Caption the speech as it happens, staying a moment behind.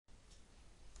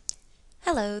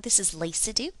Hello, this is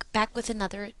Lisa Duke back with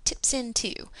another Tips in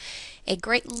 2. A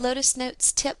great Lotus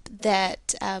Notes tip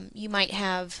that you might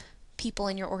have people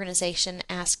in your organization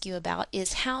ask you about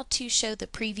is how to show the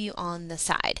preview on the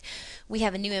side. We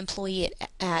have a new employee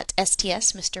at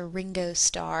STS, Mr. Ringo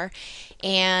Starr,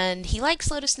 and he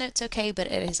likes Lotus Notes okay, but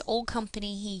at his old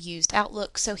company he used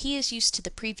Outlook, so he is used to the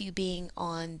preview being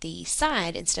on the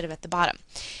side instead of at the bottom.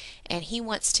 And he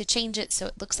wants to change it so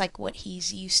it looks like what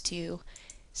he's used to.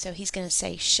 So he's going to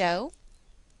say show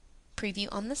preview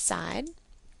on the side,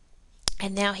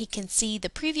 and now he can see the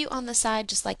preview on the side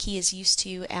just like he is used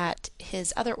to at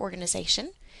his other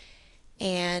organization.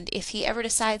 And if he ever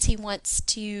decides he wants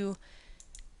to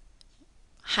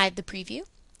hide the preview,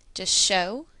 just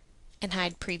show and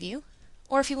hide preview.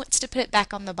 Or if he wants to put it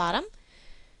back on the bottom,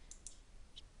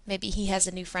 maybe he has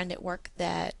a new friend at work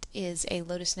that is a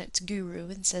Lotus Notes guru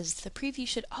and says the preview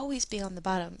should always be on the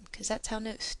bottom because that's how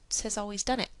Notes has always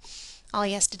done it. All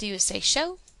he has to do is say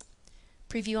show,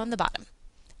 preview on the bottom.